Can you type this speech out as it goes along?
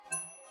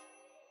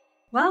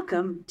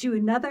Welcome to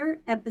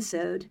another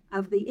episode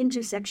of the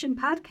Intersection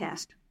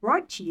Podcast,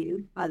 brought to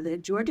you by the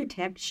Georgia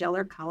Tech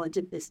Scheller College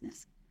of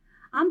Business.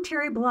 I'm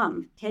Terry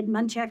Blum, Ted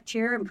Munchak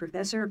Chair and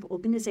Professor of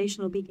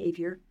Organizational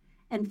Behavior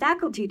and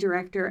Faculty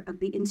Director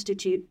of the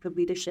Institute for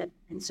Leadership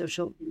and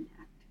Social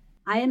Impact.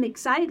 I am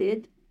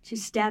excited to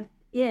step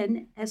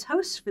in as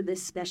host for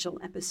this special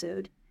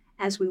episode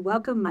as we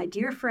welcome my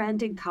dear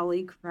friend and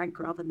colleague, Frank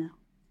Rothaermel,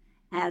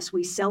 as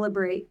we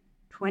celebrate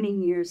 20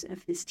 years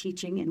of his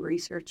teaching and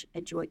research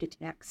at Georgia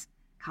Tech's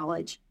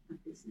College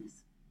of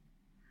Business.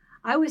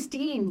 I was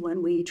dean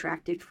when we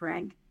attracted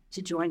Frank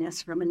to join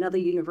us from another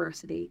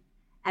university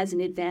as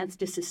an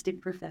advanced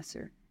assistant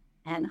professor,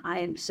 and I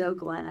am so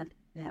glad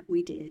that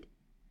we did.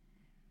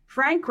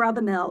 Frank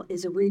Rothaermel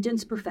is a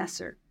Regents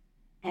Professor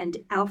and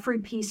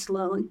Alfred P.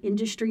 Sloan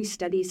Industry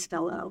Studies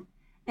Fellow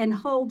and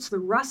holds the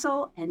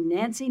Russell and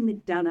Nancy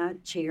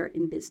McDonough Chair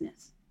in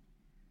Business.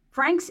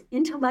 Frank's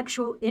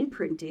intellectual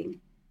imprinting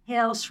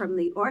hails from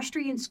the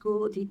Austrian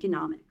School of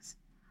Economics,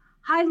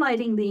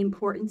 highlighting the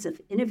importance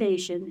of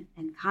innovation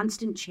and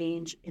constant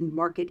change in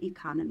market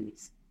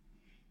economies.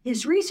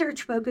 His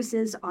research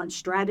focuses on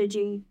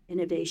strategy,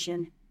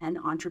 innovation, and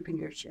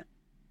entrepreneurship.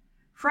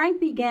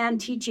 Frank began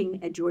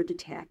teaching at Georgia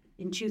Tech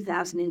in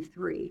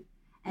 2003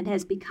 and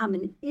has become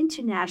an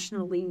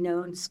internationally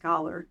known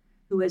scholar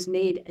who has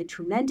made a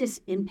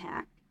tremendous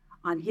impact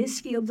on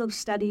his field of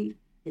study,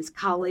 his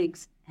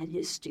colleagues, and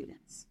his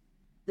students.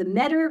 The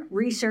Meta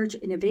Research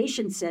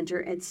Innovation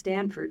Center at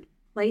Stanford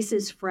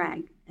places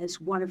Frank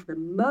as one of the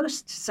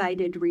most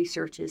cited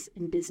researchers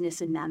in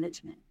business and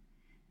management,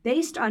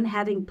 based on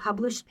having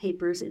published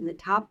papers in the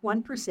top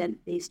 1%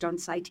 based on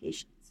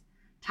citations.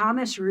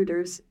 Thomas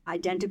Reuters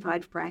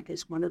identified Frank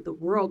as one of the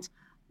world's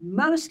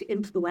most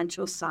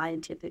influential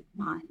scientific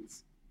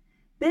minds.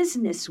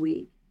 Business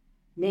Week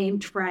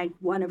named Frank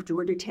one of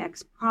Georgia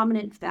Tech's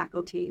prominent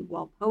faculty,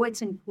 while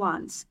Poets and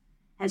Quants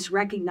has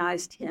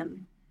recognized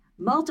him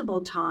multiple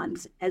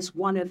times as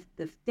one of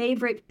the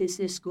favorite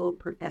business school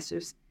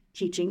professors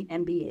teaching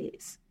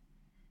MBAs.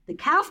 The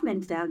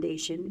Kaufman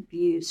Foundation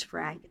views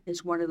Frank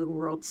as one of the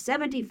world's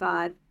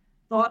 75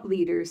 thought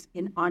leaders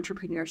in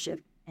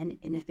entrepreneurship and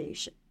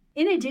innovation.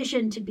 In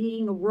addition to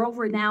being a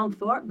world-renowned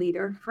thought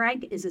leader,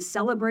 Frank is a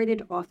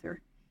celebrated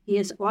author. He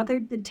has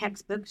authored the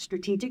textbook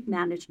Strategic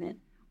Management,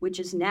 which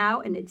is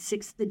now in its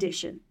 6th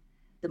edition,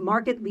 the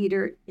market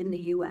leader in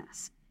the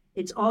U.S.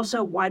 It's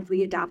also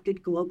widely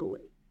adopted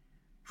globally.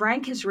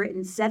 Frank has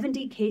written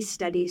 70 case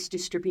studies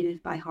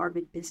distributed by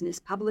Harvard Business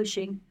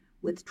Publishing,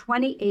 with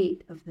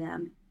 28 of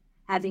them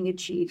having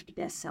achieved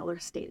bestseller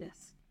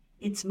status.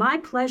 It's my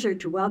pleasure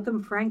to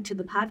welcome Frank to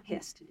the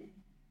podcast today.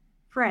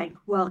 Frank,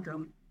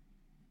 welcome.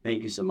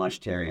 Thank you so much,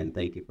 Terry, and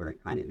thank you for a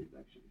kind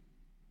introduction.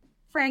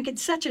 Frank,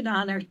 it's such an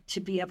honor to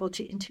be able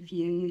to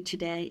interview you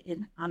today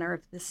in honor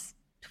of this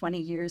 20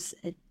 years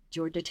at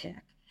Georgia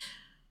Tech.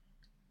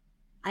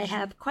 I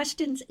have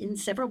questions in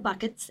several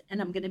buckets,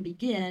 and I'm going to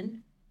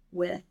begin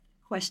with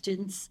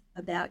questions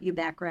about your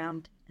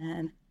background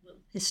and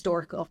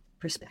historical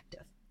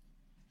perspective.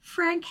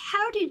 Frank,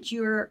 how did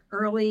your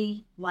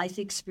early life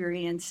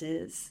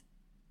experiences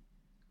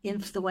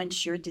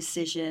influence your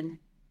decision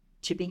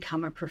to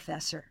become a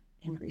professor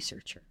and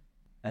researcher?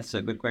 That's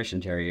a good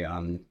question, Terry.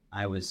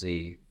 I was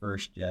a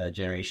first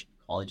generation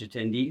college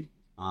attendee.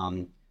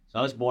 So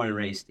I was born and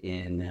raised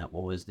in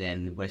what was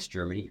then West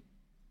Germany.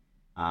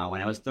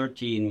 When I was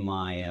 13,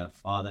 my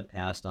father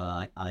passed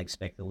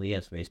unexpectedly. I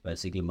was raised by a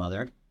single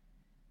mother.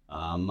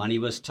 Money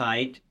was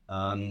tight.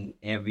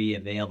 Every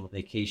available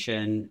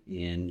vacation,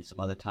 and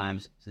some other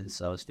times since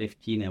I was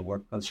 15, I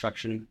worked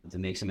construction to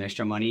make some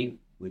extra money,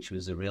 which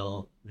was a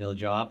real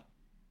job.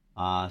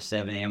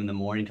 7 a.m. in the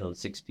morning till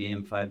 6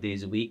 p.m. 5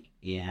 days a week,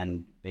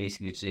 and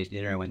basically today's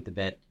dinner, I went to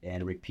bed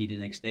and repeated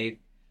the next day.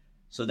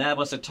 So that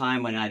was the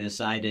time when I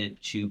decided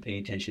to pay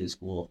attention to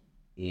school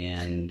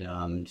and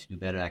to do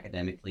better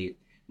academically.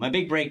 My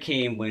big break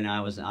came when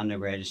I was an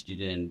undergraduate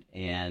student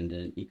and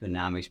an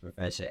economics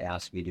professor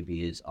asked me to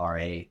be his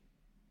RA,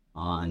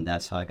 and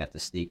that's how I got the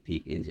sneak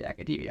peek into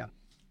academia.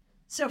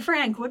 So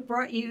Frank, what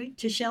brought you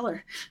to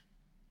Scheller?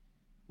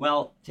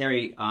 Well,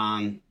 Terry,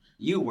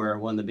 you were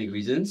one of the big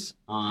reasons.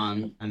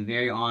 I'm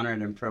very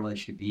honored and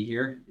privileged to be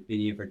here. I've been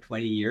here for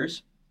 20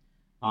 years.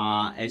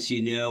 As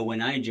you know,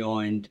 when I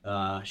joined,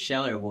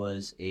 Scheller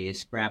was a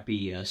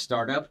scrappy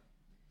startup.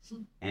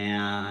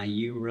 And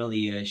you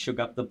really shook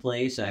up the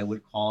place. I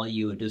would call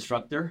you a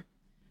disruptor.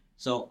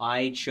 So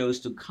I chose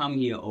to come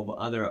here over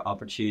other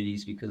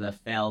opportunities because I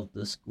felt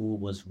the school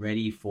was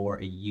ready for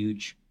a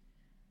huge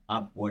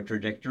upward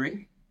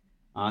trajectory.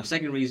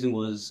 Second reason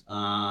was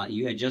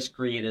you had just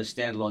created a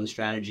standalone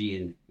strategy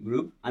and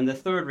group. And the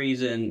third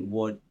reason,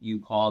 what you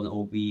call an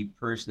OB,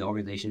 person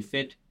organization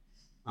fit.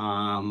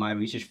 My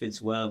research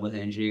fits well with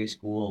an engineering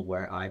school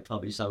where I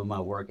publish some of my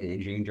work in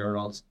engineering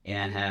journals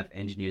and have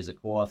engineers as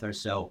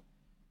co-authors. So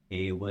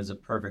it was a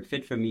perfect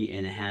fit for me,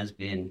 and it has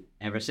been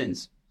ever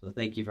since. So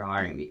thank you for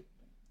hiring me.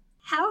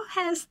 How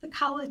has the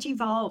college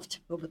evolved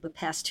over the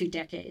past 2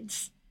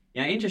 decades?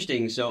 Yeah,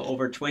 interesting. So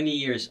over 20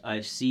 years,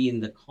 I've seen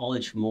the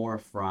college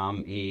morph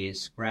from a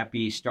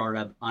scrappy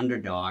startup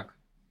underdog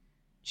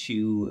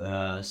to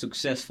a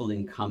successful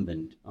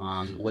incumbent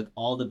with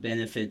all the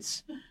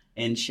benefits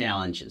and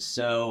challenges.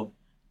 So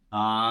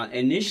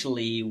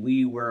initially,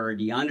 we were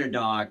the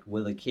underdog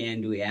with a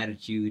can-do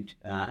attitude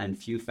and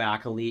few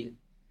faculty.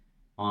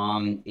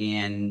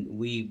 And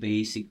we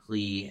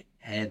basically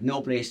had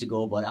no place to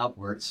go but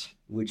upwards,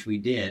 which we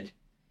did.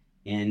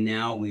 And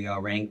now we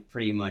are ranked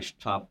pretty much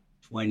top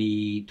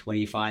 20,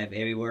 25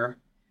 everywhere.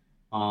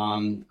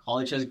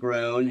 College has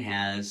grown,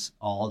 has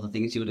all the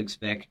things you would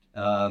expect,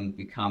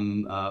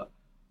 become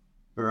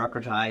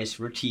bureaucratized,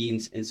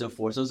 routines, and so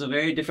forth. So it's a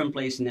very different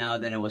place now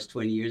than it was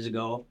 20 years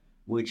ago,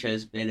 which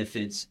has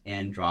benefits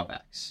and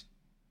drawbacks.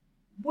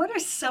 What are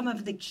some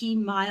of the key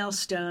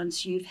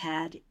milestones you've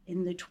had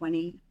in the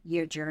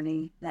 20-year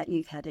journey that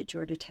you've had at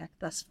Georgia Tech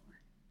thus far?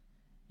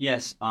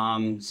 Yes.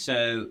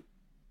 So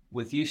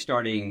with you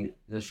starting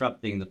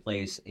disrupting the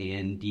place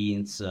and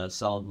Deans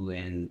Salvu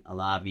and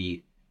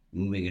Alavi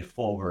moving it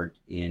forward,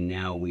 and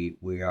now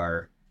we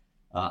are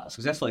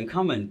successful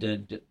incumbent,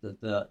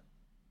 the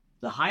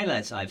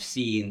highlights I've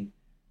seen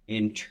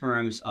in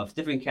terms of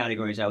different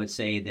categories, I would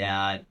say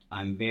that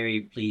I'm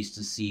very pleased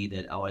to see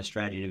that our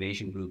strategy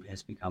innovation group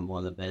has become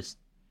one of the best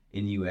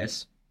in the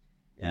U.S.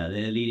 They're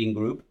the leading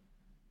group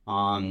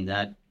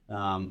that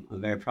I'm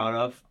very proud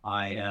of.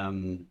 I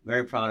am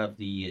very proud of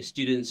the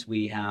students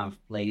we have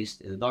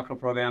placed in the doctoral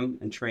program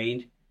and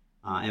trained,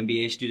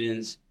 MBA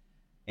students.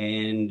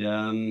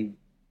 And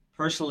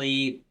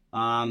personally,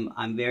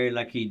 I'm very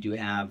lucky to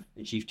have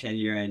achieved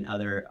tenure and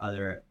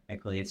other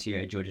accolades here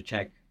at Georgia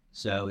Tech.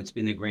 So it's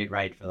been a great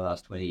ride for the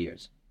last 20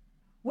 years.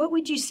 What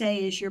would you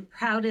say is your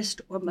proudest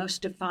or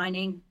most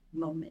defining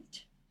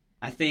moment?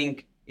 I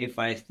think if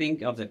I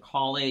think of the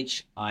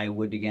college, I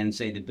would again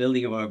say the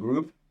building of our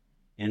group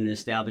and the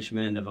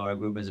establishment of our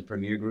group as a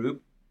premier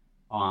group,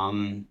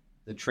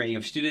 the training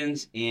of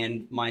students,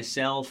 and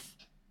myself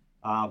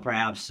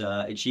perhaps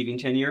achieving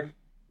tenure,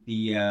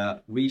 the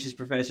Regents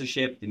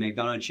Professorship, the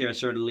McDonough Chair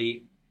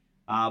certainly,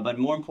 but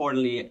more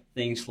importantly,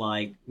 things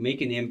like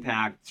make an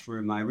impact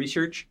through my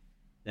research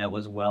that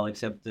was well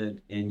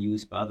accepted and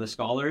used by other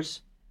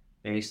scholars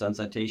based on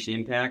citation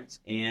impact.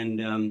 And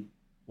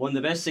one of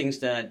the best things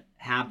that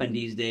happen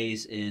these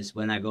days is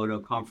when I go to a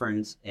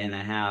conference and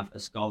I have a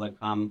scholar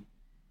come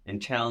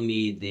and tell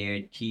me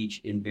they teach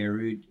in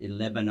Beirut, in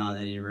Lebanon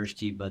at a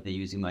university, but they're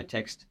using my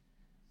text.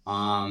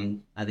 I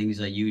think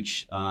these are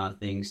huge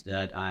things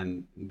that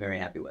I'm very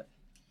happy with.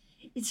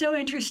 It's so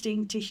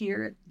interesting to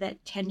hear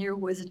that tenure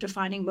was a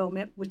defining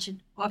moment, which it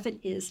often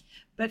is.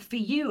 But for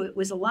you, it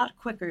was a lot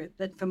quicker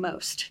than for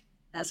most,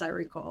 as I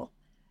recall.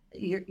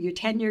 Your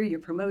tenure, your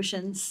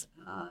promotions,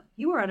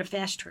 you were on a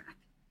fast track.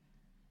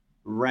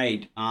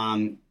 Right.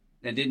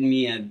 That didn't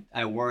mean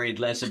I worried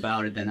less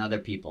about it than other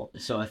people.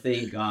 So I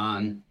think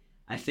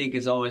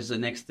it's always the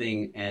next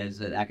thing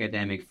as an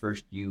academic.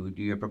 First, you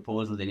do your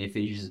proposal, then you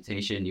finish your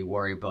dissertation, you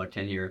worry about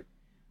tenure.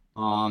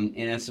 And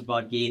it's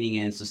about gaining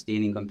and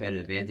sustaining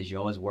competitive advantage. You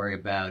always worry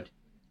about,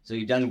 so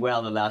you've done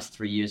well the last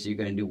 3 years, so you're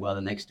going to do well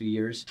the next 2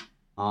 years.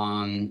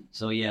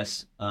 So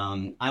yes,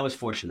 I was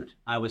fortunate.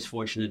 I was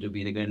fortunate to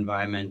be in a good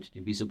environment,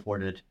 to be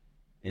supported,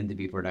 and to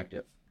be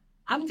productive.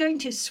 I'm going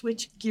to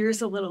switch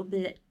gears a little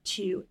bit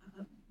to,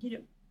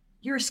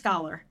 you're a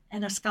scholar,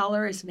 and a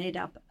scholar is made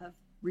up of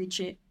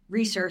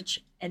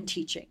research and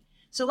teaching.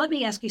 So let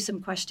me ask you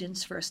some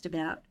questions first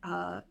about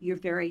your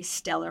very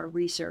stellar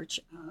research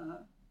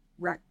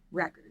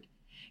record.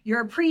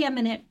 You're a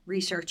preeminent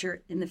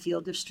researcher in the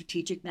field of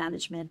strategic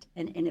management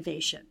and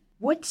innovation.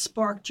 What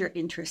sparked your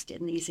interest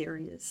in these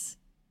areas?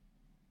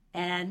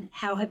 And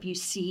how have you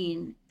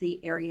seen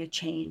the area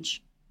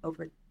change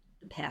over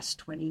the past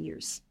 20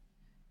 years?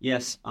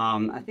 Yes,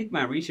 I think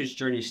my research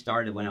journey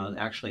started when I was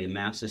actually a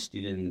master's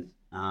student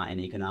in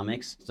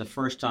economics. It's the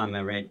first time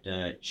I read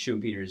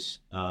Schumpeter's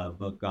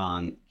book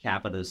on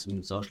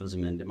capitalism,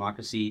 socialism, and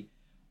democracy,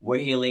 where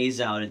he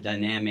lays out a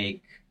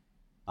dynamic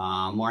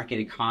market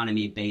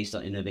economy based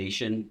on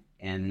innovation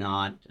and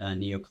not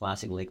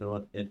neoclassical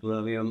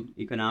equilibrium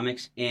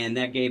economics. And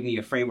that gave me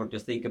a framework to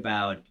think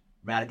about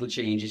radical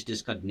changes,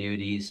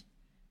 discontinuities.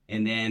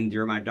 And then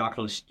during my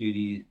doctoral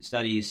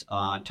studies,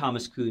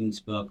 Thomas Kuhn's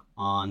book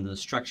on the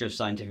structure of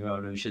scientific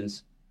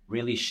revolutions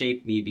really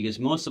shaped me because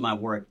most of my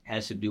work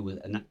has to do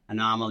with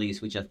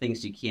anomalies, which are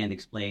things you can't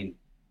explain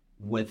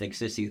with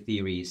existing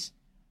theories.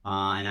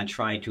 And I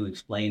try to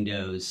explain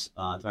those,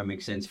 if that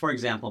makes sense. For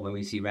example, when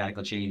we see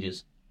radical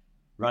changes,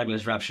 radical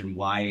disruption,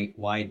 why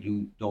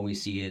don't we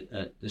see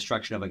a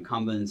destruction of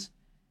incumbents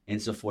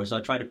and so forth? So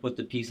I try to put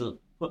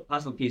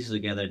puzzle pieces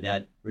together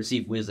that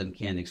received wisdom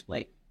can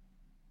explain.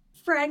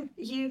 Frank,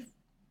 you've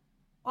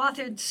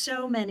authored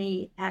so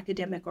many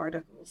academic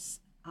articles,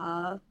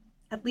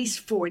 at least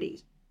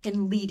 40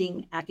 in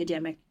leading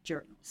academic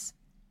journals.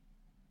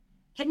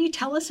 Can you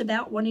tell us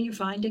about one of your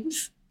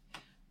findings?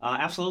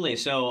 Absolutely.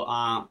 So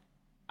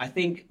I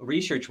think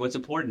research, what's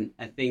important,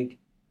 I think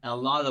a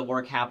lot of the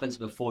work happens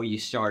before you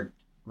start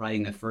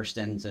writing the first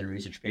sentence in a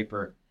research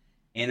paper.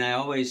 And I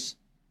always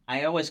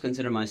I always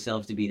consider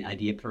myself to be an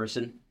idea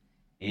person.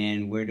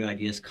 And where do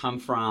ideas come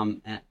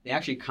from? They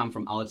actually come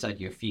from outside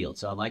your field.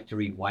 So I like to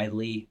read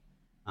widely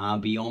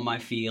beyond my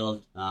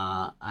field.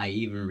 I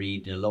even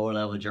read the lower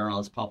level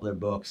journals, popular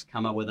books,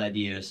 come up with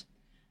ideas.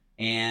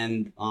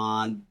 And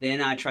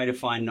then I try to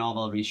find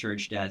novel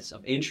research that's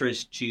of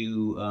interest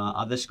to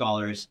other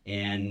scholars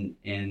and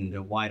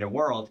the wider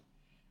world.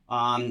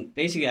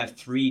 Basically, I have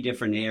three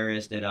different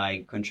areas that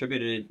I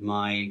contributed.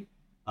 My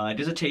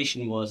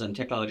dissertation was on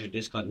technological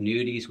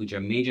discontinuities, which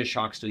are major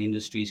shocks to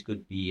industries,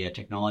 could be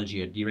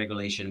technology or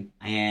deregulation.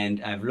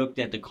 And I've looked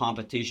at the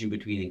competition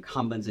between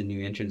incumbents and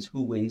new entrants,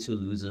 who wins, who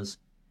loses,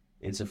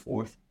 and so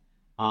forth.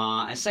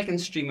 A second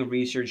stream of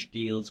research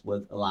deals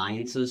with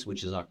alliances,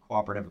 which is our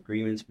cooperative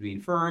agreements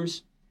between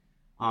firms,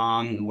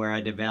 where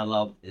I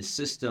developed a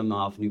system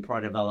of new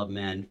product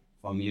development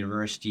from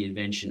university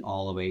invention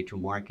all the way to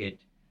market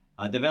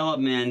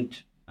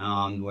development,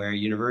 where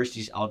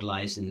universities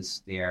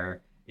out-license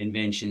their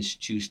inventions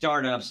to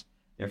startups,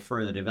 they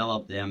further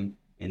develop them,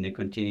 and they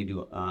continue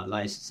to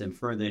license them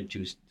further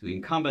to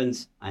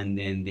incumbents, and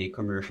then they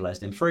commercialize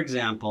them. For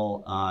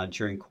example,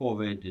 during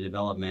COVID, the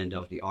development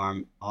of the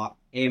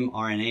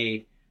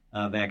mRNA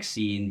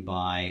vaccine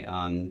by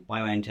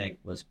BioNTech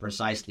was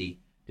precisely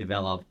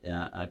developed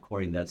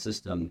according to that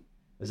system.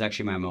 It was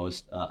actually my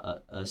most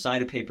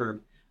cited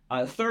paper.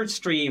 Third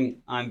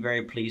stream, I'm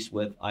very pleased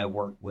with. I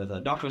work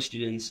with doctoral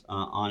students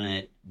on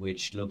it,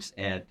 which looks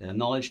at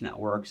knowledge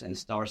networks and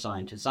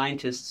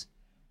scientists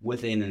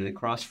within and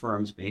across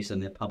firms based on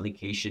their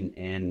publication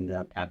and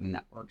patent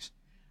networks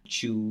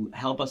to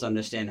help us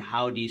understand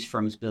how these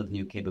firms build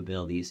new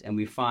capabilities. And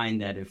we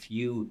find that if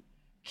you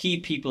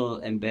keep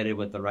people embedded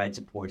with the right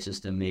support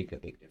system, make a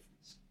big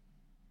difference.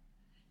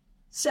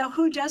 So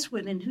who does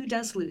win and who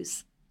does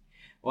lose?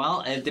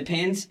 Well, it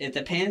depends. It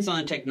depends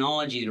on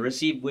technology. The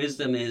received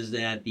wisdom is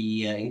that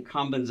the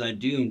incumbents are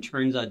doomed.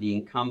 Turns out the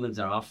incumbents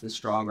are often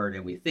stronger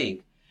than we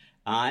think.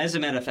 As a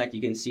matter of fact,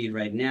 you can see it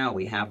right now.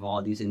 We have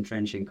all these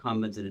entrenched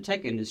incumbents in the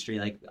tech industry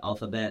like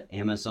Alphabet,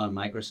 Amazon,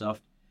 Microsoft.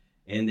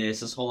 And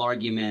there's this whole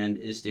argument,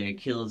 is there a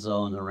kill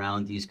zone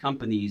around these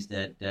companies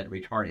that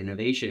retard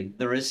innovation?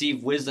 The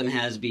received wisdom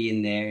has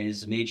been there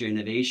is major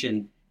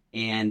innovation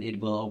and it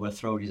will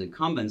overthrow these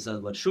incumbents.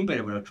 That's what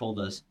Schumpeter would have told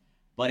us.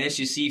 But as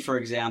you see, for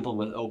example,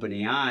 with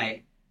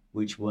OpenAI,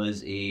 which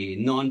was a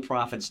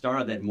non-profit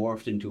startup that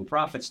morphed into a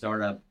profit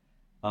startup,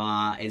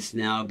 it's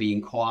now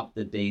being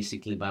co-opted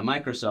basically by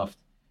Microsoft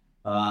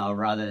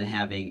rather than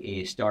having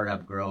a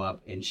startup grow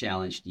up and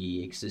challenge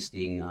the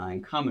existing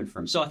incumbent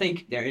firm. So I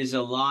think there is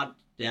a lot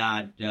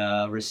that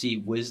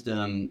received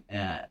wisdom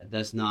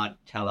does not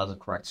tell us a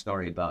correct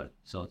story about it.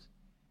 So it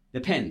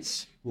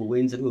depends who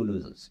wins and who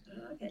loses.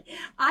 Okay.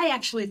 I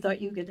actually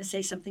thought you were going to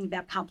say something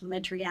about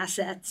complementary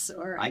assets,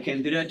 or I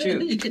can do that too.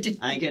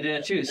 I can do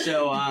that too.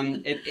 So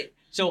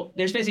so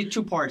there's basically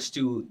two parts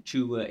to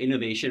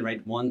innovation,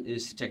 right? One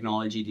is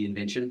technology, the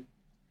invention,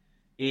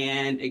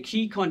 and a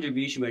key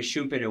contribution by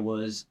Schumpeter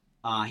was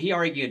he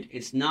argued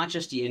it's not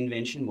just the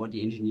invention, what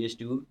the engineers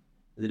do,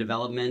 the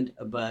development,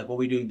 but what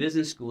we do in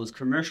business schools,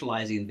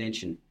 commercializing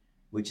invention,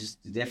 which is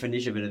the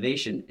definition of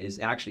innovation, is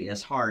actually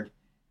as hard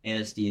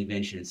as the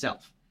invention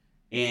itself.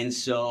 And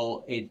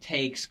so it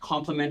takes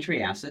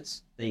complementary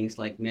assets, things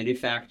like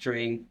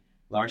manufacturing,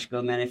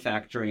 large-scale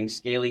manufacturing,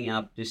 scaling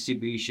up,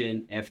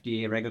 distribution,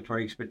 FDA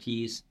regulatory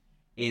expertise,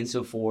 and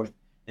so forth,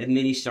 that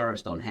many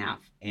startups don't have.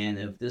 And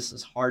if this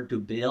is hard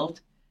to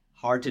build,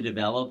 hard to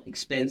develop,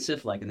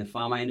 expensive, like in the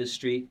pharma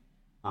industry,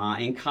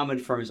 incumbent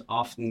firms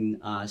often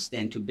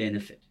stand to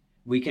benefit.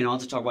 We can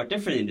also talk about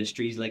different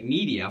industries like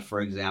media,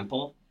 for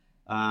example.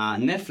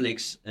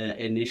 Netflix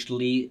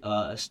initially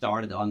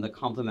started on the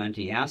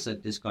complementary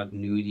asset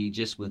discontinuity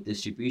just with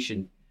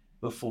distribution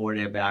before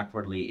they're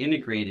backwardly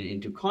integrated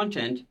into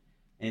content.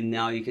 And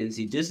now you can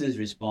see Disney's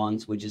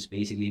response, which is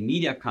basically a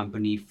media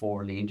company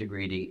forwardly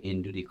integrating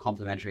into the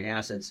complementary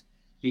assets,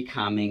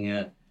 becoming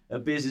a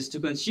business to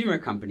consumer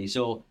company.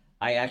 So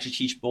I actually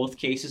teach both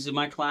cases in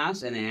my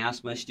class, and I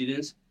ask my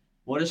students,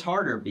 what is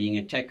harder, being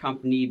a tech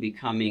company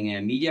becoming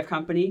a media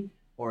company,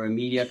 or a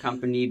media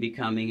company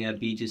becoming a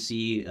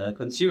B2C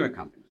consumer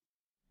company?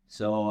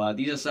 So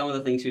these are some of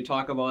the things we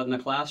talk about in the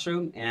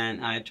classroom,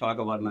 and I talk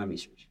about in my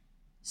research.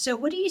 So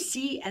what do you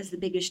see as the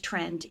biggest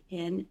trend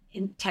in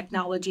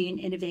technology and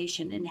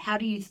innovation, and how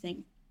do you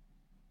think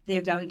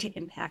they're going to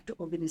impact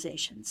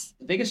organizations?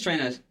 The biggest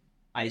trend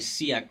I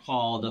see, I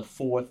call the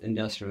fourth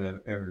industrial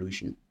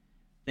revolution.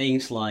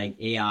 Things like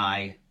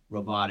AI,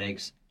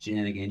 robotics,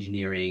 genetic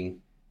engineering,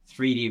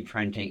 3D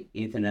printing,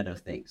 Internet of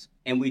Things.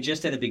 And we're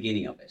just at the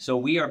beginning of it. So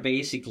we are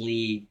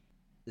basically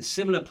a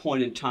similar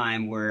point in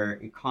time where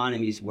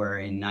economies were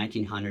in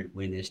 1900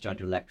 when they started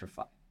to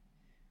electrify.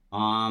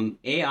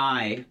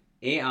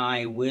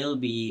 AI will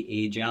be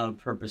a general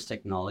purpose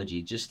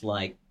technology, just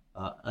like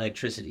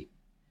electricity.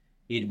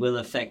 It will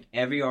affect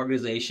every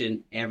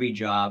organization, every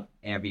job,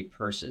 every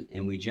person.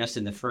 And we're just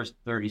in the first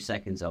 30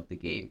 seconds of the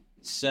game.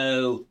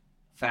 So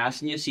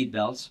fasten your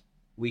seatbelts.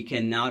 We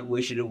cannot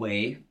wish it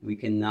away. We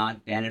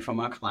cannot ban it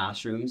from our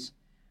classrooms.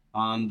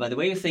 But the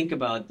way you think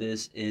about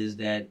this is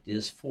that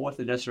this fourth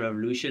industrial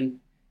revolution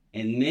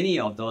and many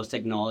of those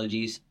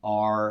technologies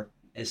are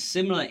a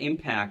similar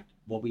impact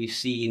what we've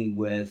seen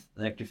with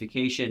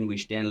electrification,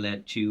 which then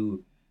led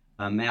to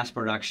mass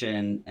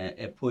production,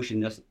 a push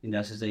in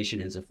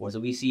industrialization, and so forth. So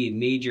we see a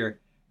major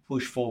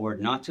push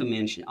forward, not to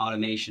mention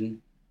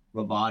automation,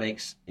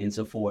 robotics, and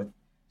so forth.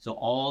 So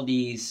all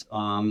these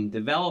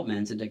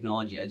developments in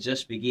technology are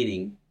just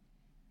beginning,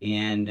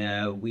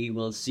 and we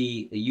will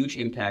see a huge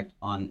impact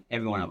on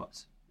every one of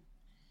us.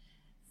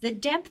 The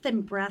depth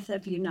and breadth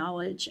of your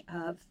knowledge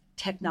of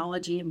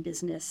technology and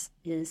business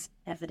is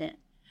evident.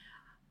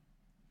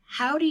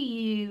 How do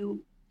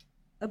you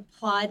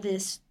apply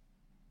this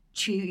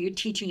to your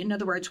teaching? In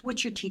other words,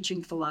 what's your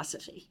teaching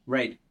philosophy?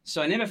 Right.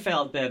 So I never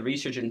felt that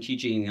research and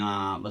teaching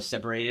was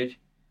separated.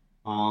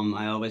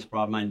 I always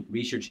brought my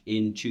research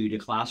into the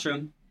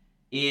classroom.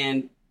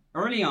 And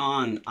early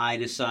on, I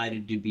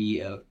decided to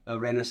be a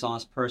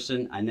Renaissance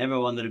person. I never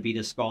wanted to be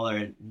the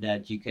scholar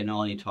that you can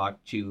only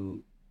talk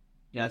to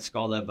that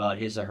scholar about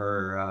his or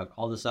her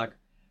cul-de-sac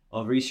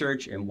of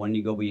research. And when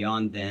you go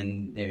beyond,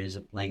 then there's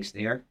a blank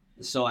stare.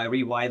 So I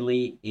read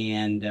widely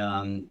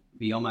and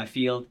beyond my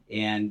field,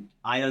 and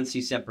I don't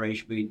see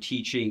separation between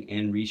teaching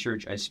and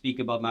research. I speak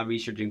about my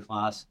research in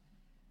class,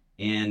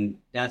 and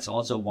that's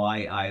also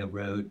why I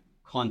wrote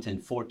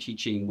content for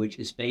teaching, which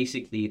is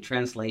basically a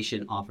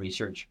translation of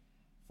research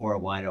for a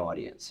wider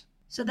audience.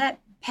 So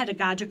that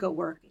pedagogical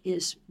work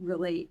is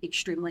really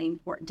extremely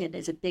important and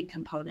is a big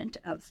component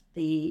of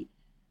the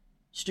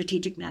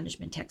strategic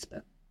management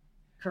textbook,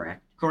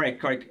 correct?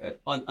 Correct.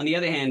 On the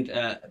other hand,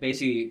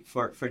 basically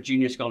for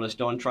junior scholars,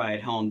 don't try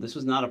at home. This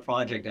was not a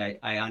project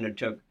I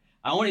undertook.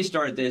 I only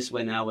started this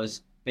when I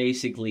was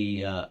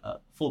basically a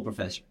full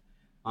professor.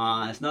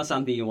 It's not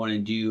something you want to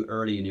do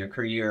early in your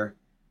career.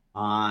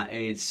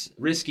 It's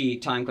risky,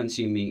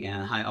 time-consuming,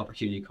 and high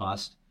opportunity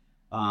cost.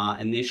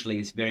 Initially,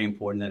 it's very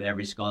important that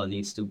every scholar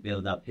needs to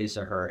build up his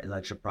or her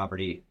intellectual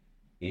property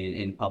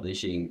in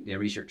publishing their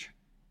research.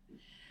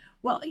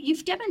 Well,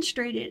 you've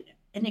demonstrated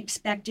and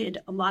expected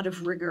a lot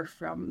of rigor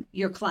from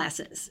your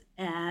classes.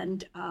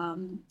 And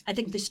I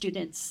think the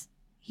students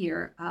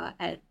here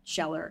at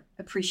Scheller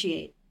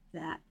appreciate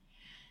that.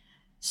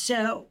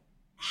 So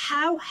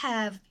how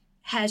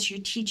has your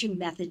teaching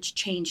methods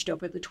changed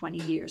over the 20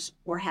 years,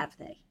 or have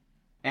they?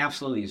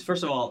 Absolutely.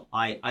 First of all,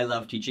 I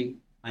love teaching.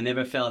 I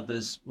never felt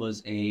this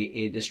was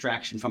a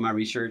distraction from my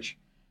research.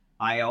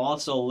 I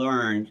also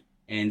learned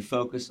and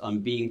focused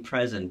on being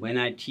present. When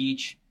I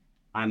teach,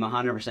 I'm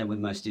 100% with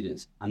my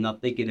students. I'm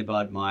not thinking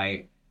about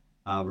my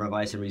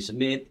revise and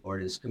resubmit or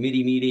this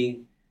committee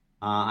meeting.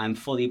 I'm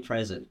fully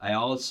present. I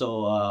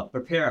also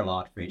prepare a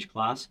lot for each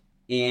class.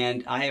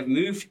 And I have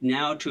moved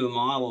now to a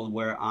model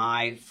where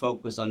I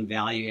focus on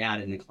value add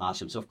in the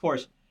classroom. So, of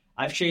course,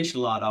 I've changed a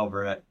lot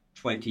over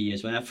 20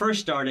 years. When I first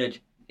started,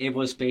 it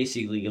was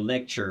basically a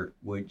lecture,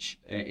 which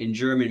in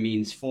German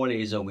means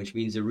Vorlesung, which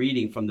means a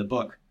reading from the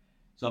book.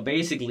 So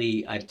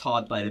basically, I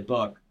taught by the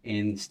book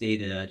and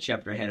stayed a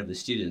chapter ahead of the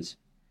students.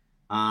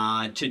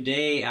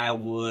 Today, I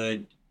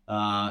would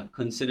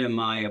consider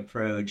my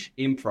approach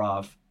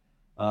improv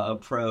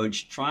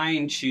approach,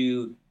 trying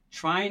to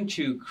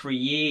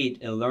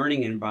create a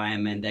learning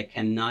environment that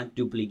cannot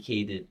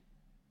duplicate it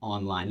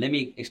online. Let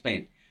me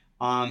explain.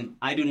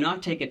 I do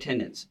not take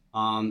attendance,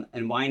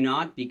 and why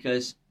not?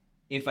 Because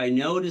if I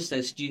notice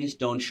that students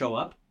don't show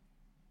up,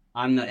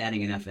 I'm not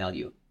adding enough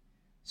value.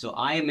 So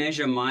I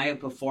measure my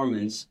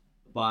performance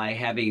by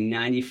having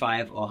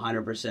 95 or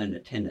 100%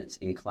 attendance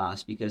in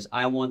class, because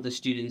I want the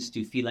students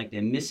to feel like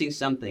they're missing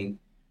something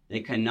they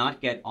cannot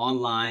get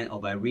online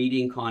or by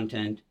reading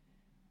content,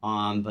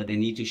 but they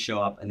need to show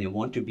up and they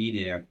want to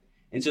be there.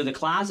 And so the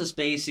class is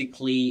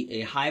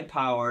basically a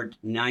high-powered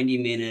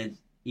 90-minute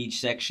each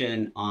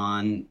section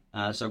on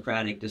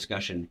Socratic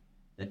discussion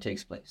that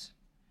takes place.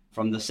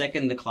 From the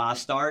second the class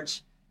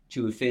starts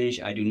to finish,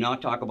 I do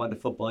not talk about the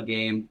football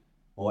game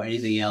or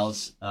anything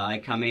else. I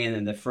come in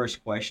and the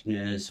first question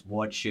is,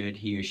 what should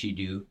he or she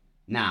do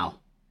now?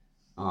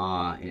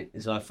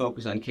 So I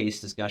focus on case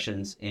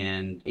discussions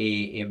and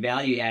a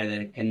value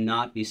added that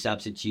cannot be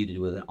substituted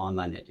with an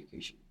online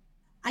education.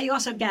 I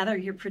also gather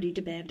you're pretty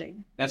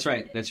demanding. That's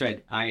right. That's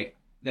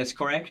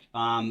correct.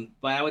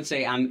 But I would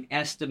say I'm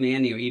as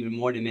demanding or even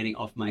more demanding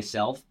of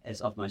myself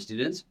as of my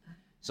students.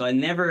 So I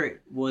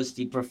never was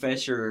the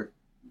professor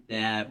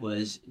that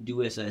was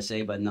do as I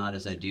say, but not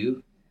as I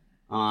do.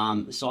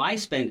 So I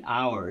spent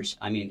hours,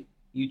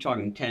 you're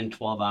talking 10,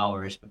 12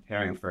 hours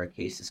preparing for a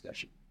case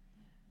discussion.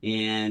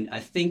 And I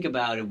think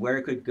about it, where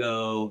it could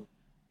go,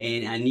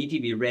 and I need to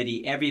be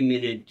ready every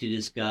minute to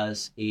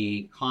discuss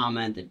a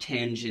comment, a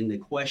tangent, the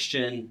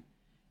question.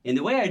 And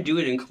the way I do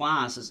it in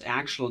class is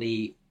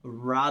actually,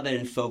 rather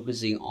than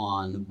focusing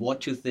on what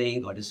to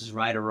think or this is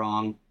right or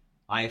wrong,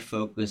 I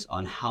focus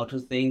on how to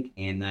think,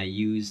 and I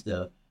use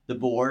the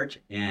board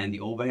and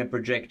the overhead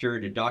projector,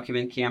 the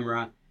document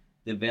camera,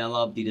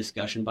 develop the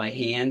discussion by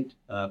hand,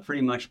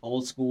 pretty much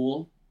old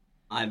school.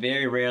 I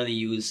very rarely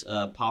use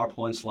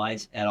PowerPoint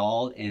slides at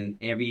all, and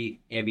every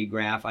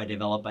graph I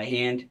develop by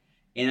hand.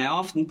 And I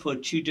often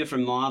put two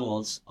different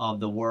models of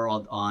the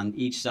world on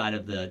each side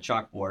of the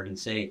chalkboard and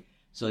say,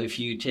 so if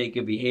you take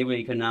a behavioral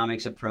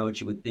economics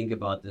approach, you would think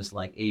about this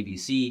like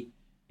ABC.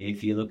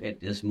 If you look at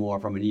this more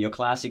from a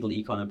neoclassical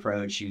econ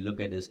approach, you look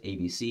at this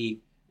ABC.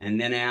 And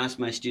then I ask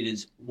my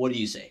students, what do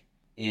you say?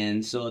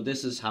 And so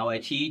this is how I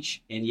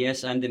teach. And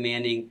yes, I'm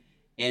demanding.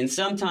 And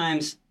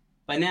sometimes,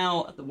 by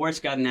now, the word's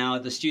gotten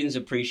out, the students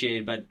appreciate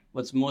it. But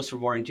what's most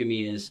rewarding to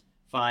me is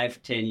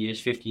 5, 10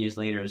 years, 50 years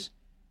later,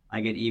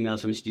 I get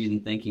emails from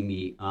students thanking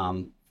me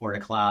for the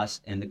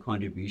class and the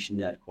contribution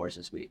that course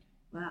has made.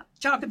 Wow.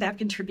 Talk about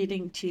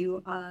contributing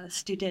to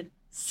student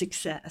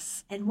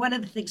success. And one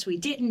of the things we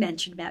didn't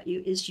mention about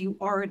you is you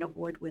are an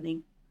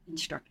award-winning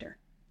instructor.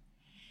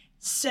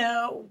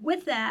 So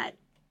with that,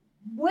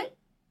 what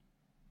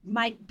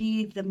might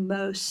be the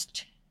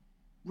most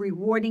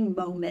rewarding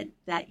moment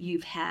that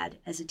you've had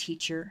as a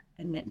teacher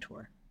and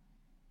mentor?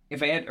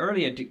 If I had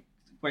earlier a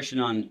question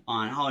on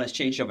how it has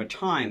changed over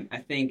time, I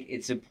think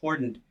it's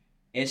important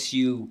as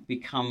you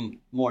become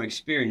more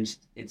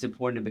experienced, it's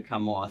important to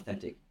become more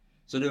authentic.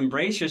 So to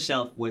embrace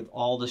yourself with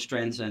all the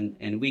strengths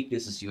and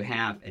weaknesses you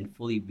have and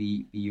fully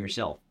be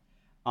yourself.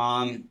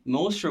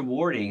 Most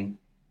rewarding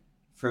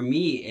for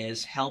me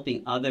is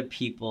helping other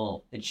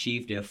people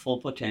achieve their full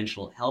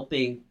potential,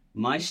 helping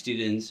my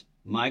students,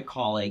 my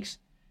colleagues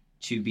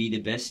to be the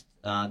best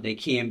they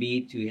can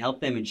be, to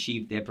help them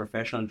achieve their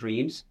professional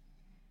dreams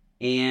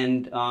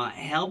and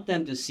help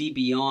them to see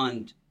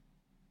beyond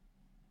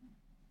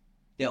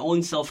their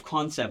own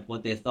self-concept,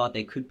 what they thought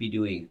they could be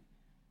doing,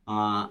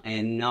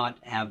 and not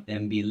have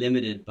them be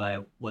limited by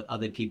what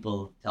other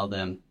people tell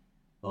them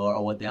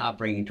or what their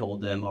upbringing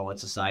told them or what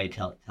society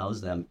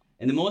tells them.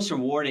 And the most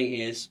rewarding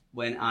is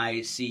when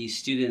I see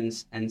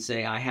students and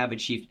say, I have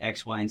achieved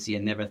X, Y, and Z. I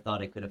never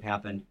thought it could have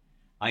happened.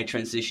 I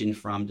transitioned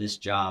from this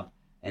job,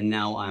 and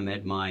now I'm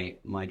at my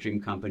dream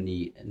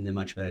company in a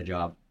much better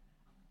job.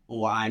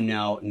 Or I'm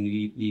now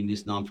leading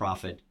this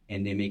nonprofit,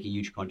 and they're making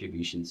huge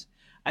contributions.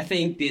 I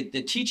think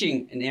the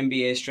teaching an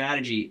MBA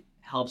strategy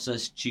helps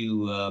us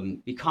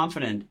to be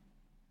confident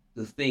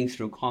to think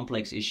through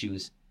complex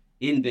issues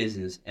in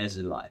business as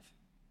in life.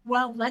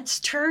 Well,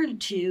 let's turn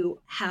to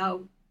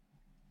how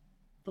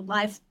the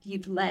life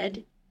you've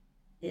led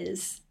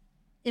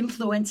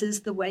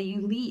influences the way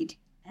you lead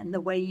and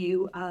the way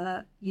you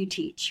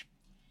teach.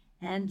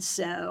 And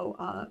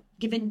so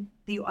given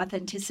the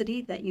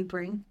authenticity that you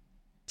bring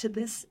to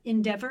this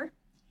endeavor,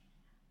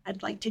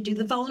 I'd like to do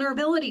the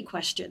vulnerability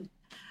question.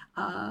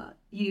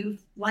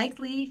 You've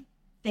likely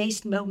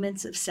faced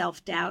moments of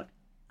self-doubt,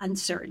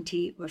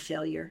 uncertainty, or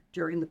failure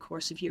during the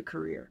course of your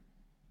career.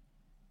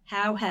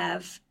 How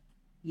have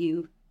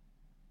you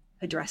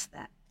addressed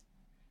that?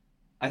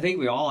 I think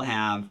we all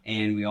have,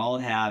 and we all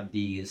have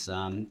these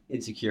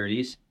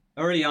insecurities.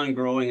 Early on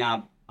growing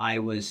up, I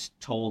was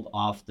told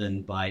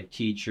often by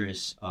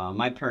teachers,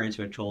 my parents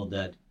were told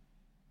that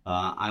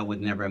I would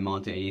never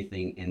amount to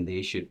anything, and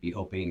they should be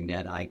hoping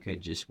that I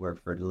could just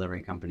work for a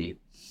delivery company.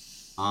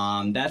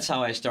 That's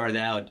how I started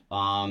out.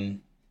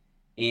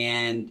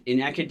 And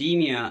in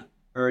academia,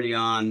 early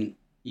on,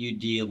 you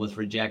deal with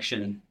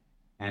rejection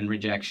and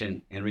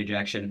rejection and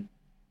rejection.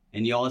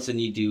 And you also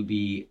need to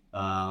be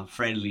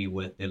friendly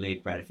with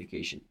delayed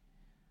gratification.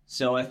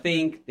 So I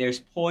think there's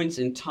points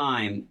in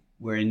time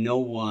where no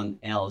one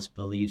else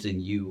believes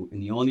in you,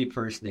 and the only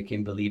person that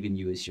can believe in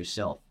you is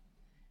yourself.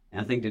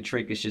 And I think the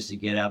trick is just to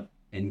get up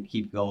and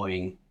keep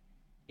going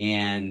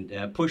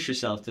and push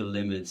yourself to the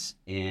limits,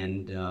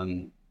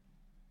 and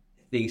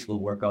things will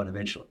work out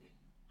eventually.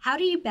 How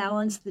do you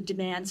balance the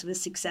demands of a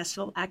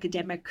successful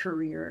academic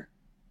career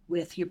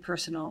with your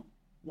personal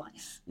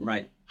life?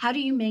 Right. How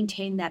do you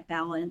maintain that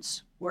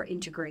balance or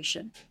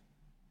integration?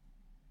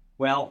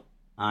 Well,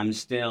 I'm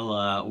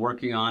still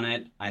working on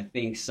it. I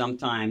think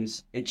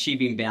sometimes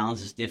achieving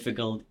balance is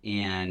difficult,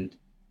 and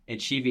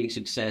achieving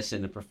success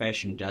in a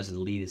profession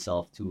doesn't lead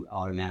itself to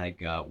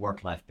automatic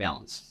work-life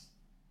balance.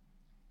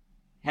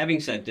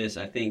 Having said this,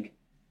 I think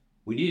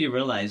we need to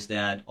realize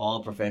that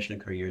all professional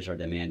careers are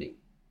demanding.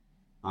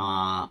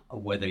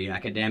 Whether you're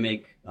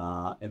academic,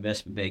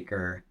 investment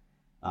banker,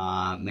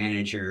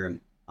 manager,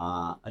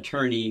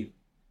 attorney,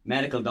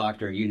 medical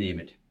doctor, you name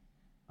it,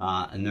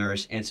 a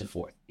nurse, and so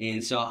forth.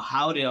 And so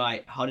how did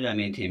I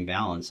maintain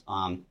balance?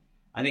 I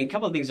think a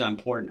couple of things are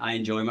important. I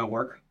enjoy my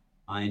work.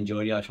 I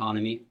enjoy the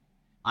autonomy.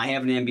 I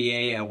have an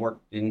MBA. I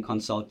worked in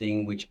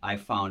consulting, which I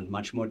found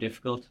much more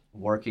difficult,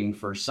 working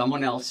for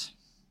someone else,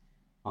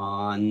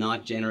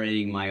 not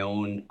generating my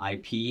own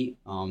IP.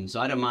 So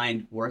I don't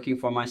mind working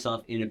for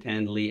myself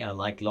independently. I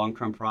like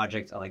long-term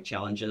projects. I like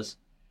challenges.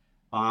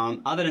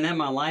 Other than that,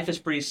 my life is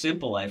pretty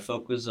simple. I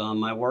focus on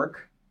my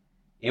work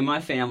and my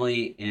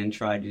family and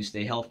try to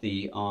stay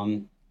healthy.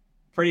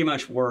 Pretty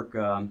much work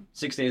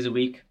 6 days a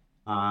week.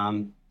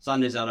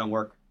 Sundays I don't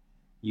work.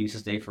 Use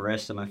this day for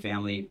rest of my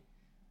family.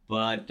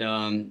 But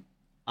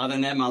other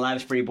than that, my life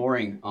is pretty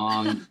boring.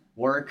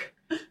 Work,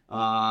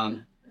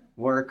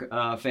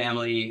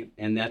 family,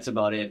 and that's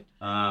about it.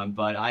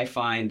 But I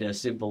find a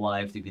simple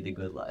life to be the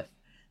good life.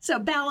 So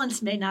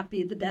balance may not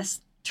be the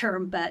best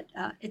term, but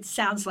it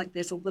sounds like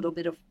there's a little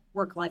bit of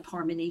work-life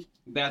harmony.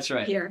 That's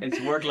right. Here. It's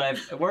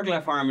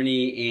work-life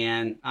harmony,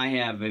 and I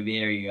have a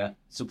very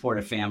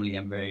supportive family.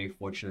 I'm very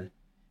fortunate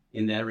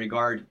in that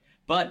regard.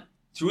 But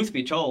truth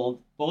be told,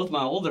 both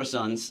my older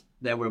sons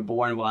that were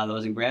born while I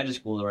was in graduate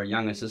school or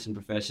young assistant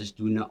professors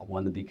do not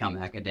want to become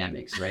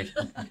academics, right?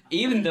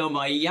 Even though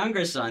my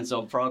younger son,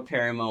 so Frank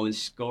Rothaermel,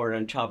 scored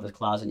on top of the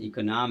class in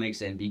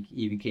economics and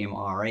he became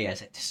RA, I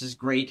said, this is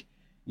great.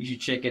 You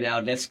should check it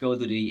out. Let's go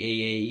to the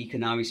AA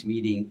economics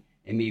meeting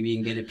and maybe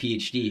you can get a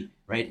PhD,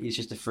 right? He's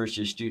just a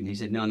first-year student. He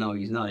said, no,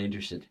 he's not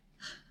interested.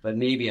 But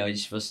maybe I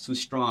just was too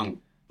strong.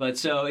 But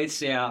so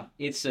it's an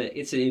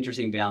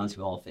interesting balance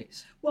we all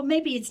face. Well,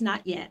 maybe it's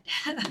not yet.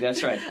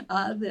 That's right.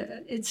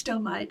 It still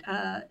might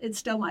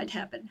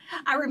happen.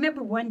 I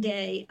remember one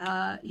day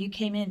you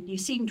came in. You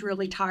seemed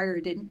really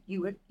tired, and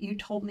you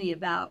told me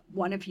about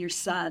one of your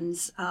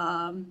sons'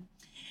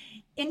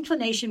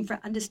 inclination for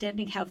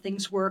understanding how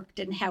things worked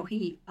and how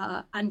he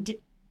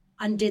undid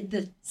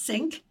the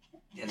sink.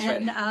 That's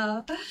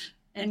right.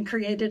 And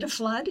created a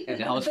flood. And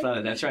the house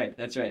flooded. That's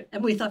right.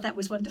 And we thought that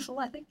was wonderful,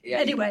 I think. Yeah,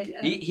 anyway.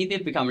 He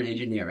did become an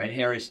engineer, right?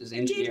 Harris is an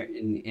engineer,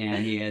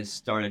 and he has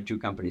started 2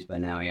 companies by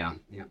now, yeah.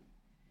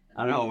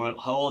 I don't know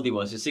how old he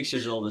was. He's 6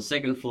 years old. The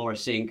second floor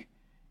sink,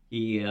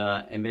 he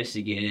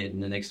investigated,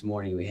 and the next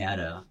morning we had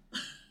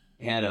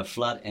a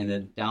flood and the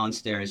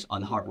downstairs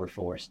on hardwood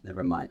floors.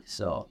 Never mind.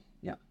 So,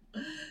 yeah.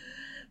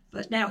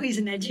 But now he's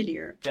an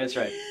engineer. That's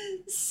right.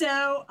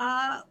 So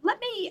let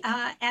me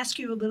ask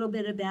you a little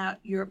bit about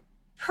your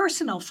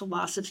personal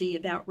philosophy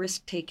about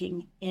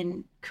risk-taking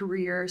in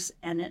careers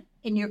and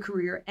in your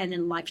career and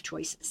in life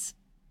choices.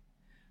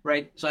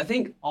 Right. So I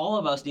think all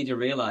of us need to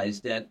realize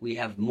that we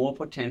have more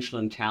potential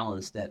and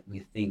talents that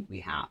we think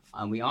we have.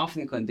 And we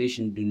often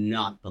conditioned do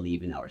not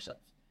believe in ourselves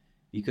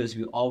because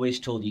we're always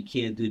told you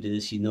can't do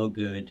this, you're no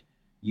good,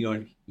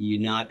 you're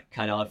not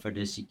cut out for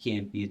this, you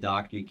can't be a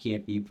doctor, you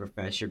can't be a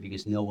professor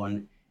because no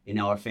one in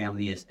our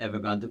family has ever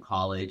gone to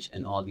college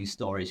and all these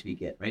stories we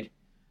get, right?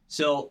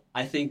 So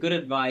I think good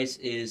advice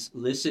is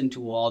listen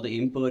to all the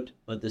input,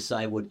 but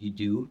decide what you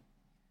do.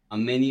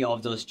 Many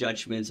of those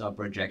judgments are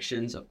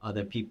projections of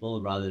other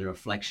people rather than a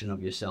reflection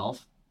of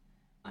yourself.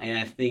 And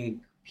I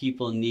think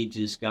people need to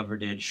discover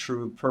their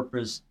true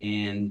purpose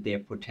and their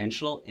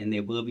potential, and they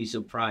will be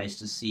surprised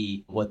to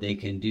see what they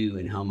can do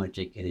and how much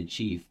they can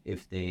achieve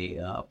if they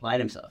apply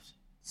themselves.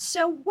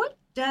 So what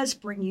does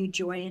bring you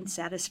joy and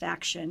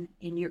satisfaction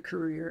in your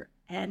career,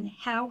 and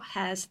how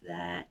has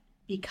that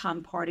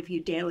become part of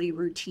your daily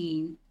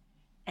routine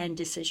and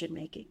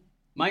decision-making?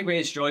 My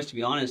greatest joy, to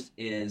be honest,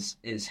 is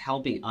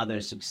helping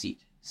others succeed,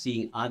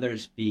 seeing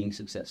others being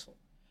successful.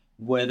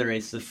 Whether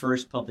it's the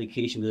first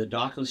publication with a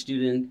doctoral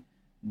student,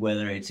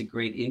 whether it's a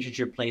great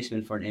internship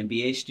placement for an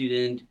MBA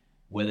student,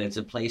 whether it's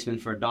a placement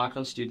for a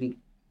doctoral student,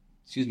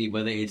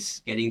 whether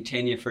it's getting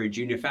tenure for a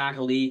junior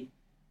faculty,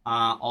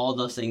 all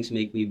those things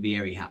make me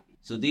very happy.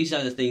 So these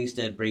are the things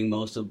that bring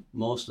most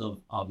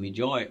of me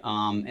joy,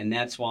 and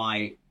that's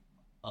why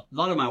a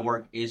lot of my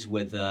work is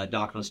with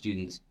doctoral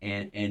students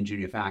and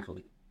junior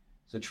faculty.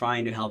 So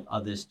trying to help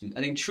others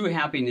I think true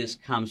happiness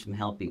comes from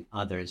helping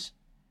others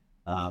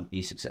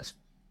be successful.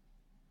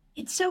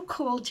 It's so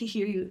cool to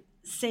hear you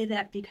say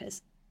that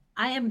because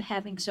I am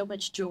having so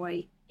much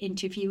joy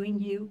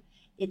interviewing you.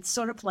 It's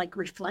sort of like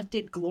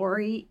reflected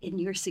glory in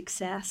your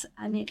success.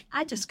 I mean,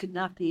 I just could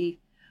not be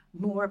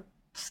more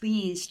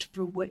pleased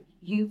for what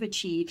you've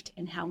achieved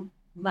and how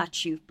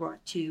much you've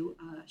brought to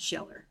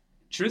Scheller.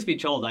 Truth be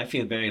told, I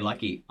feel very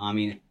lucky. I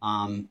mean,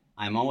 I'm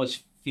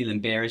always feel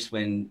embarrassed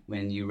when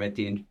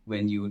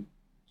you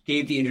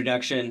gave the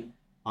introduction.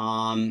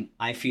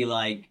 I feel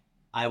like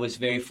I was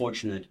very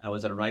fortunate. I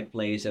was at the right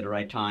place at the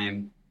right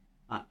time.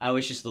 I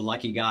was just the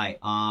lucky guy.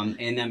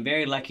 And I'm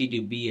very lucky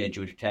to be at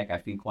Georgia Tech. I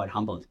feel quite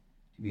humbled,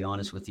 to be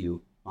honest with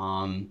you.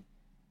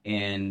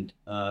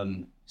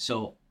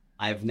 So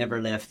I've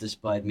never left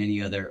despite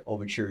many other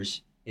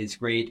overtures. It's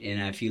great,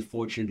 and I feel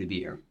fortunate to be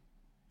here.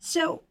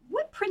 So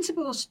what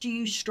principles do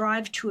you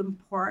strive to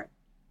impart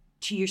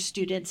to your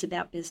students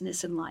about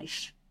business and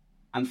life?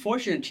 I'm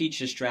fortunate to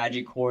teach a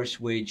strategy course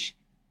which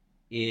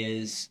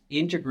is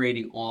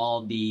integrating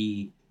all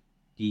the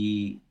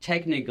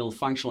technical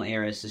functional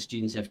areas the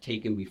students have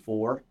taken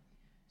before.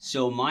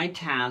 So my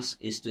task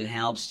is to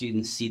help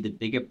students see the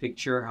bigger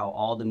picture, how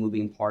all the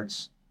moving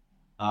parts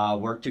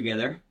work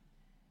together,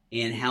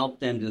 and help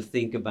them to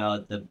think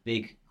about the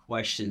big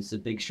questions, the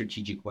big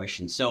strategic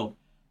questions. So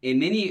in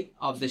many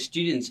of the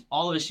students,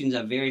 all of the students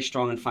are very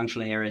strong in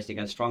functional areas. They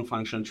got strong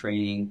functional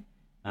training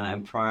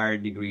and prior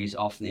degrees,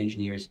 often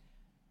engineers,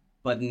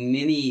 but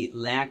many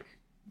lack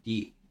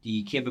the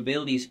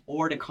capabilities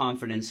or the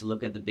confidence to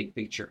look at the big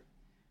picture.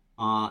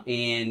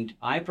 And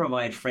I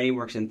provide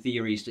frameworks and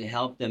theories to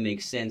help them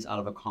make sense out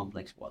of a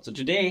complex world.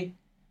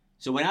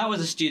 So when I was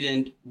a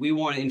student, we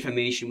wanted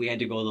information. We had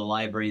to go to the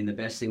library, and the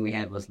best thing we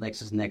had was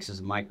LexisNexis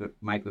and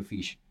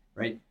microfiche,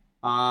 right?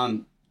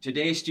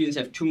 Today, students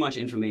have too much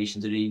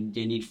information, so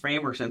they need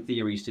frameworks and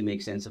theories to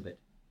make sense of it.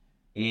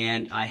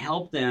 And I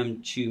help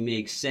them to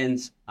make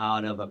sense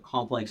out of a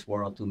complex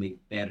world to make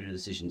better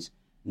decisions,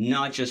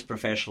 not just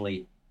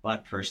professionally,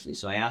 but personally.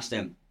 So I ask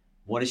them,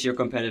 what is your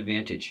competitive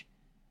advantage?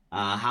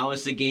 How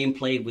is the game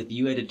played with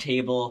you at a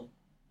table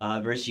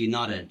versus you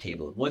not at a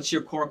table? What's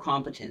your core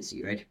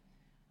competency, right?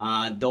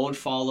 Don't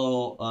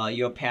follow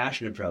your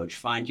passion approach.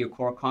 Find your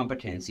core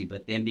competency,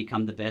 but then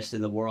become the best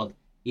in the world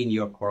in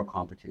your core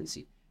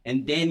competency.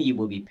 And then you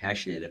will be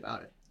passionate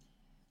about it.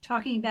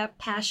 Talking about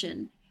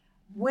passion,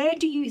 where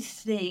do you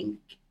think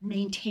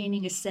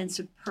maintaining a sense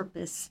of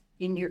purpose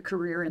in your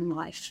career and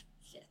life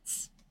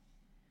fits?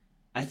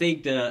 I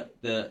think the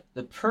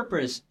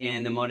purpose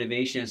and the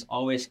motivation has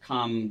always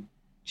come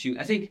to,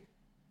 I think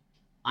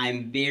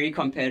I'm very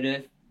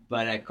competitive,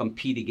 but I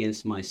compete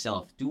against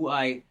myself.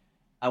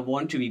 I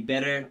want to be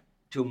better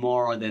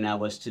tomorrow than I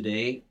was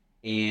today.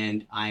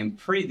 And I'm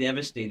pretty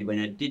devastated when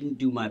I didn't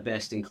do my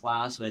best in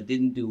class, when I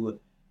didn't do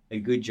a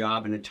good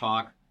job in a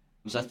talk.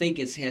 So I think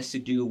it has to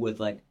do with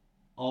like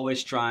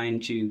always trying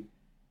to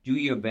do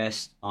your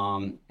best.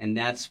 And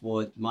that's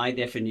what my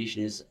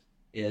definition is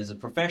as a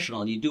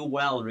professional. You do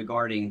well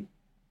regarding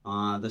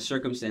the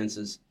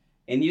circumstances,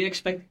 and you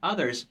expect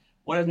others.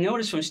 What I've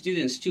noticed from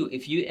students too,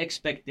 if you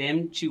expect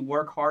them to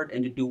work hard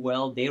and to do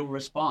well, they will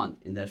respond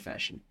in that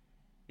fashion.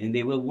 And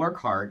they will work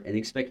hard and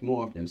expect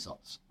more of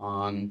themselves.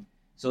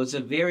 So it's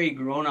a very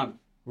grown-up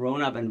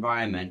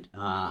environment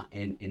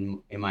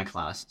in my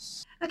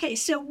classes. Okay,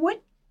 so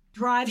what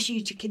drives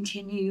you to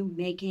continue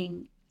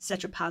making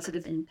such a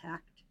positive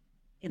impact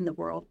in the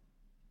world,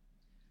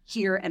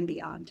 here and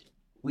beyond?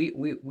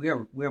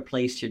 We're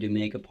placed here to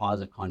make a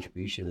positive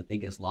contribution. I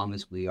think as long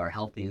as we are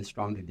healthy and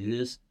strong to do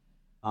this,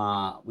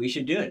 we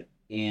should do it,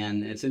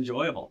 and it's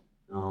enjoyable.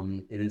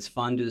 And it's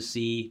fun to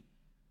see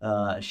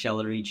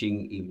Scheller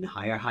reaching even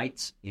higher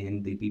heights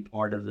and to be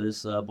part of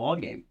this ball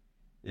game.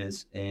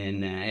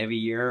 Every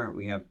year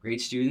we have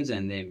great students,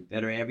 and they're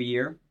better every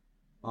year.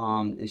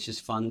 It's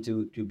just fun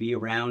to be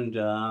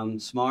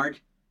around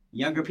smart,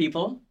 younger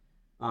people.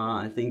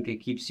 I think it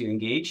keeps you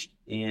engaged,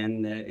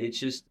 and it's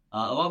just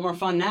a lot more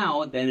fun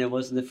now than it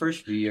was in the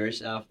first few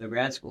years after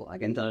grad school. I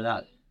can tell you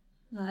that.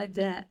 I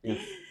bet. Yeah.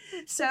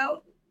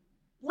 So,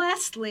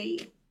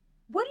 lastly,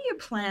 what are your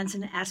plans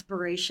and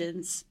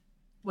aspirations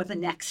for the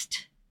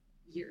next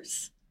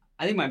years?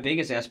 I think my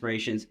biggest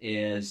aspirations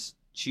is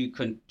to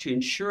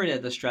ensure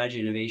that the Strategy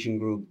Innovation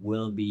Group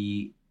will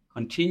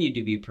continue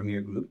to be a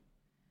premier group.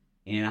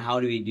 And how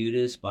do we do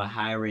this? By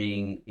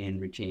hiring and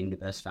retaining the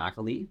best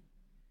faculty.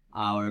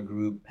 Our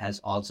group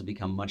has also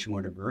become much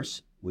more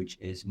diverse, which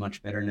is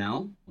much better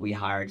now. We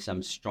hired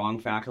some strong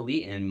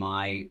faculty, and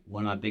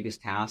one of my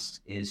biggest tasks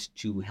is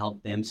to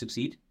help them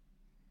succeed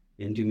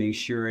and to make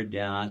sure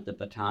that the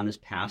baton is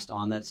passed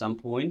on at some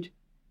point,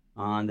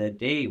 that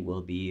they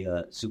will be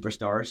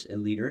superstars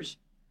and leaders.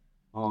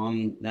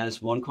 That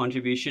is one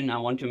contribution I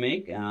want to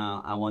make.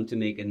 I want to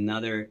make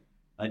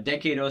a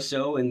decade or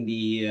so in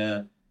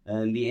the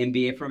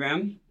MBA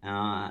program,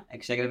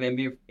 executive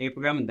MBA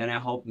program, and then I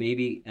hope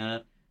maybe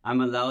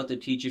I'm allowed to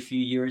teach a few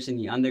years in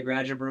the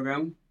undergraduate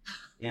program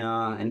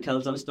and tell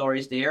some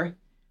stories there,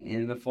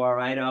 and before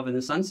I ride off in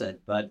the sunset.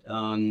 But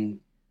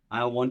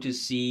I want to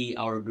see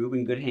our group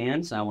in good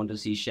hands. I want to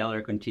see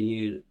Scheller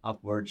continue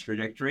upward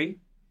trajectory,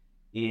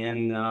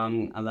 and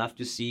I love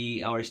to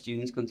see our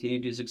students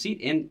continue to succeed.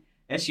 And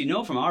as you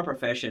know from our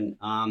profession,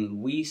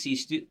 we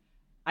see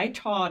I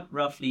taught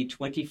roughly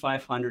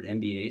 2,500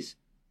 MBAs.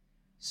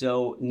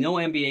 So no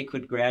MBA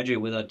could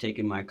graduate without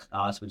taking my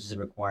class, which is a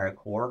required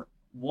core.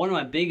 One of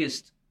my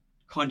biggest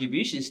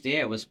contributions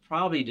there was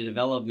probably the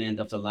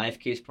development of the Life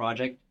Case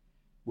project,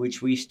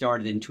 which we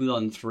started in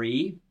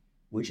 2003,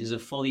 which is a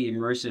fully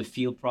immersive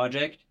field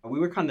project. We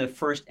were kind of the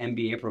first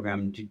MBA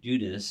program to do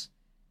this,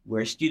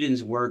 where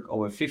students work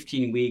over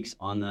 15 weeks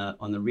on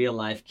the real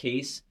life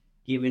case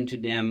given to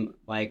them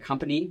by a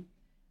company,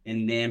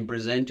 and then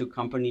present to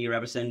company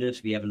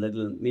representatives. We have a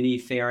little mini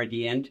fair at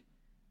the end,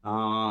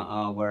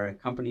 where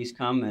companies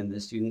come and the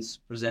students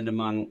present them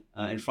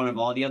in front of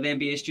all the other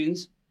MBA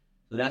students.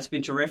 So that's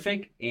been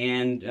terrific.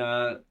 And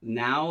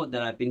now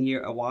that I've been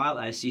here a while,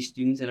 I see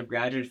students that have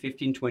graduated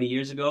 15, 20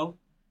 years ago,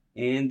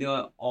 and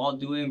they're all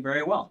doing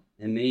very well.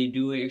 And many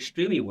do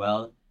extremely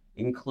well,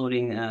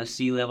 including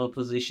C-level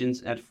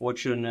positions at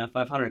Fortune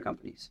 500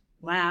 companies.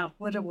 Wow,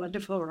 what a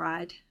wonderful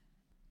ride.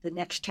 The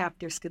next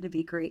chapter is going to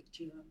be great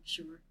too, I'm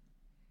sure.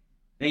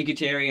 Thank you,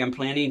 Terry. I'm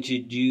planning to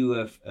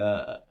do,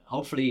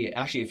 hopefully,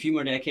 actually a few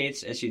more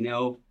decades. As you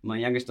know, my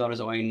youngest daughter's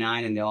only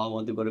 9, and they all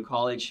want to go to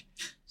college.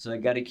 So I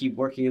got to keep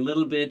working a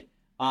little bit.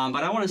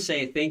 But I want to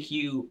say thank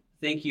you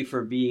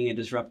for being a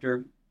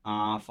disruptor,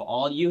 for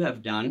all you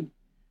have done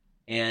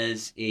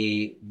as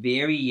a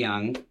very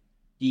young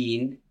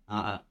dean,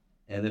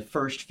 the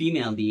first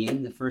female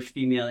dean, the first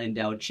female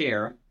endowed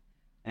chair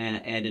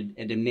at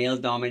a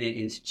male-dominated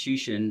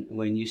institution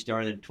when you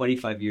started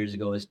 25 years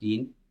ago as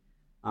dean.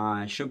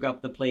 Shook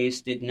up the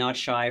place, did not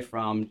shy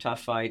from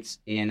tough fights,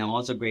 and I'm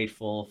also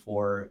grateful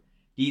for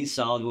Dean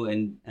Salvo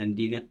and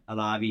Dean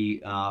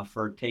Alavi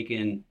for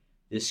taking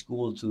this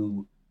school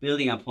to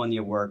building upon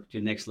your work to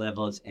next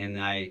levels,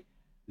 and I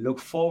look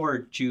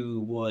forward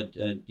to what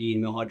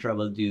Dean Malhotra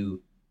will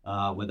do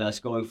with us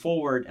going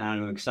forward, and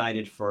I'm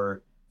excited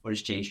for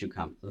this change to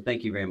come. So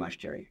thank you very much,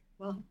 Terry.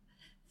 Well,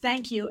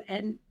 thank you.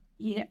 And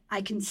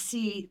I can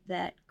see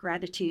that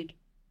gratitude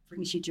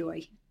brings you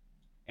joy.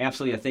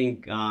 Absolutely. I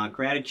think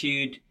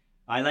gratitude,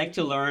 I like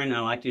to learn, I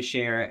like to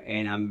share,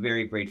 and I'm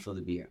very grateful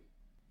to be here.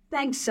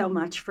 Thanks so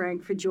much,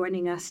 Frank, for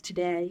joining us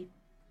today.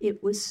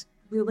 It was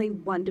really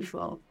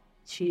wonderful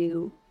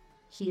to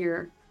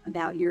hear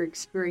about your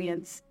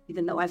experience,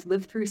 even though I've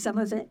lived through some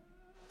of it.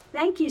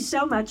 Thank you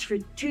so much for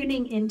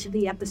tuning into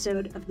the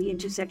episode of the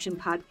Intersection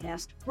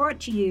Podcast, brought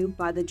to you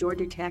by the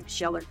Georgia Tech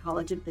Scheller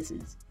College of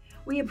Business.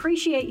 We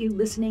appreciate you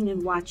listening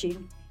and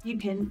watching. You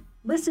can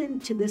listen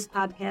to this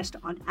podcast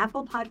on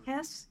Apple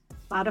Podcasts,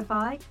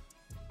 Spotify,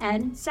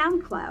 and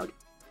SoundCloud,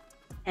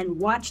 and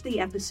watch the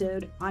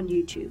episode on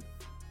YouTube.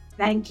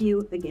 Thank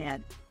you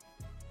again.